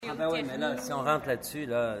comme ben oui, mais là, techno. si on rentre là-dessus,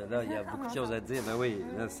 là, il y a beaucoup de choses à dire. Ben oui,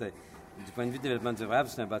 là, du point de vue du développement durable,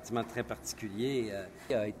 c'est un bâtiment très particulier.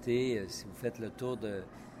 Il a été, si vous faites le tour du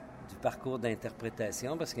parcours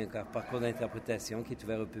d'interprétation, parce qu'il y a un parcours d'interprétation qui est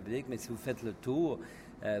ouvert au public, mais si vous faites le tour,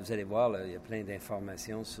 vous allez voir, là, il y a plein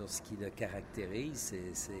d'informations sur ce qui le caractérise.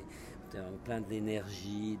 C'est au plan de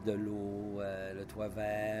l'énergie, de l'eau, le toit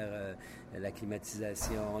vert, la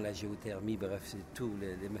climatisation, la géothermie, bref, c'est tout.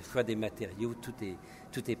 Le choix des matériaux,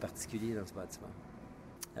 tout est particulier dans ce bâtiment.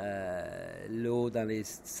 L'eau dans les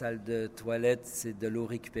salles de toilette, c'est de l'eau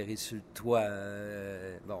récupérée sur le toit.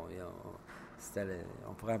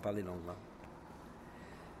 On pourrait en parler longuement.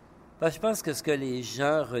 Ben, je pense que ce que les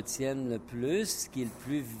gens retiennent le plus, ce qui est le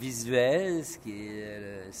plus visuel,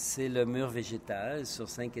 c'est le mur végétal sur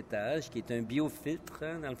 5 étages, qui est un biofiltre.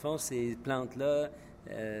 Hein. Dans le fond, ces plantes-là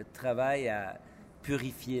travaillent à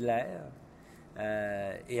purifier l'air.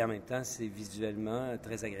 Et en même temps, c'est visuellement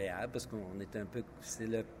très agréable parce qu'on est un peu... C'est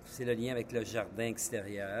le lien avec le jardin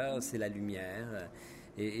extérieur, c'est la lumière.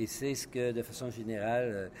 Et c'est ce que, de façon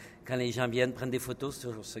générale, quand les gens viennent prendre des photos, c'est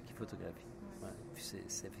toujours ça qu'ils photographient. Ouais. Puis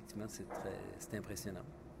effectivement, c'est impressionnant.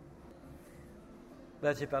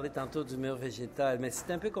 Ben, j'ai parlé tantôt du mur végétal, mais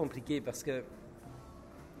c'est un peu compliqué parce que...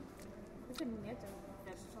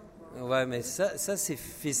 Ouais, mais ça c'est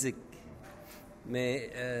physique.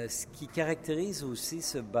 Mais ce qui caractérise aussi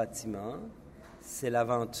ce bâtiment, c'est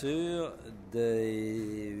l'aventure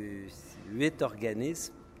de 8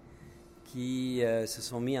 organismes qui se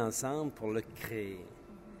sont mis ensemble pour le créer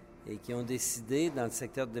et qui ont décidé, dans le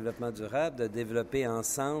secteur du développement durable, de développer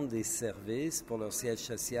ensemble des services pour leur siège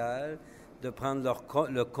social, de prendre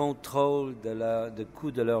le contrôle de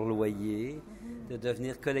coût de leur loyer, de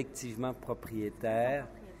devenir collectivement propriétaires,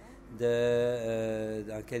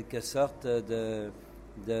 en quelque sorte, de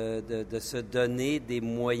se donner des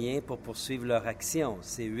moyens pour poursuivre leur action.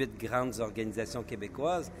 Ces 8 grandes organisations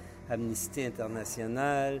québécoises, Amnesty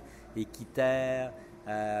International, Équiterre,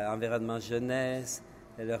 Environnement Jeunesse,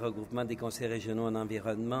 le regroupement des conseils régionaux en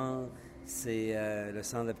environnement, c'est le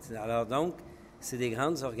centre de... Alors donc, c'est des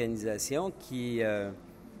grandes organisations qui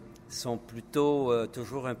sont plutôt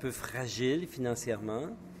toujours un peu fragiles financièrement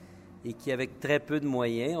et qui, avec très peu de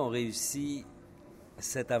moyens, ont réussi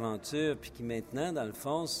cette aventure, puis qui maintenant, dans le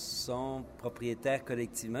fond, sont propriétaires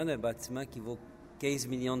collectivement d'un bâtiment qui vaut 15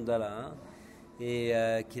 millions de dollars et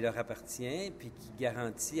qui leur appartient, puis qui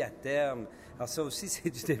garantit à terme... Alors ça aussi, c'est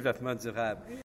du développement durable.